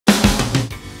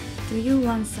Do you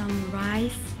want some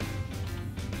rice?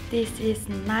 This is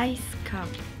nice cup.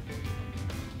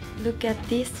 Look at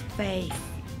this face.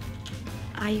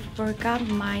 I forgot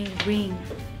my ring.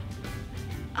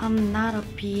 I'm not a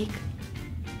pig.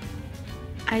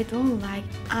 I don't like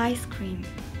ice cream.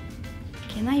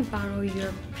 Can I borrow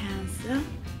your pencil?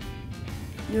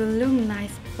 You look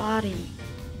nice, buddy.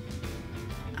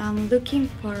 I'm looking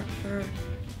for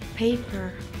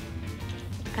paper.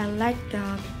 I like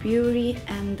the Beauty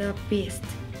and the Beast.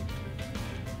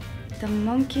 The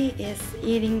monkey is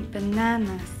eating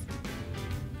bananas.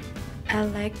 I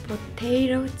like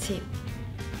potato chip.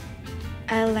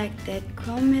 I like that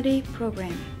comedy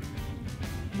program.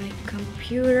 My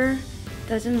computer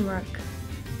doesn't work.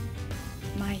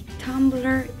 My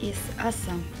Tumblr is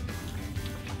awesome.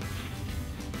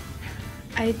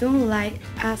 I don't like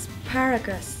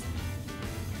asparagus.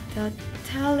 The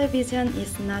television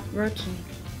is not working.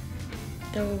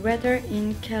 The weather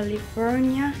in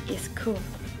California is cool.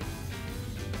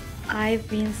 I've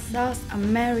been South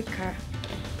America.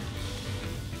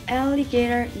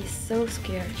 Alligator is so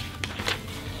scared.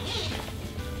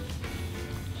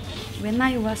 When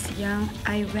I was young,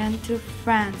 I went to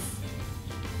France.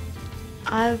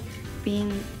 I've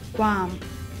been Guam.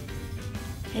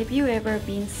 Have you ever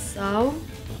been Seoul?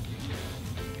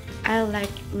 I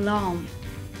like Rome.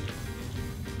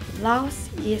 Laos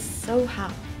is so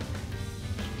hot.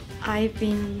 I've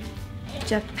been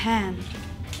Japan.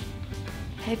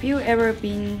 Have you ever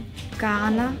been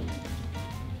Ghana?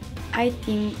 I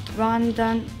think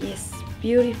London is a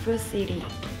beautiful city.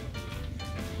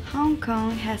 Hong Kong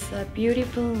has a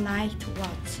beautiful night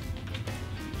watch.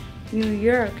 New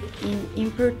York is an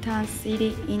important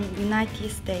city in the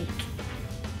United States.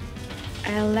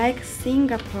 I like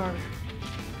Singapore.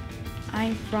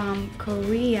 I'm from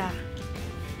Korea.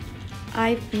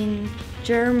 I've been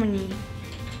Germany.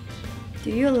 Do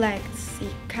you like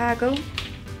Chicago?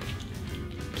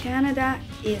 Canada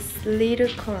is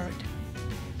little cold.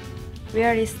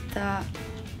 Where is the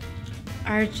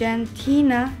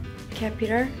Argentina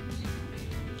capital?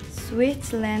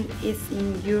 Switzerland is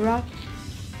in Europe.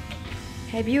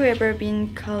 Have you ever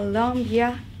been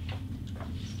Colombia?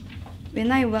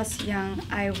 When I was young,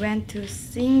 I went to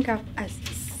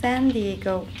San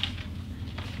Diego.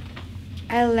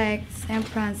 I like San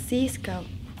Francisco.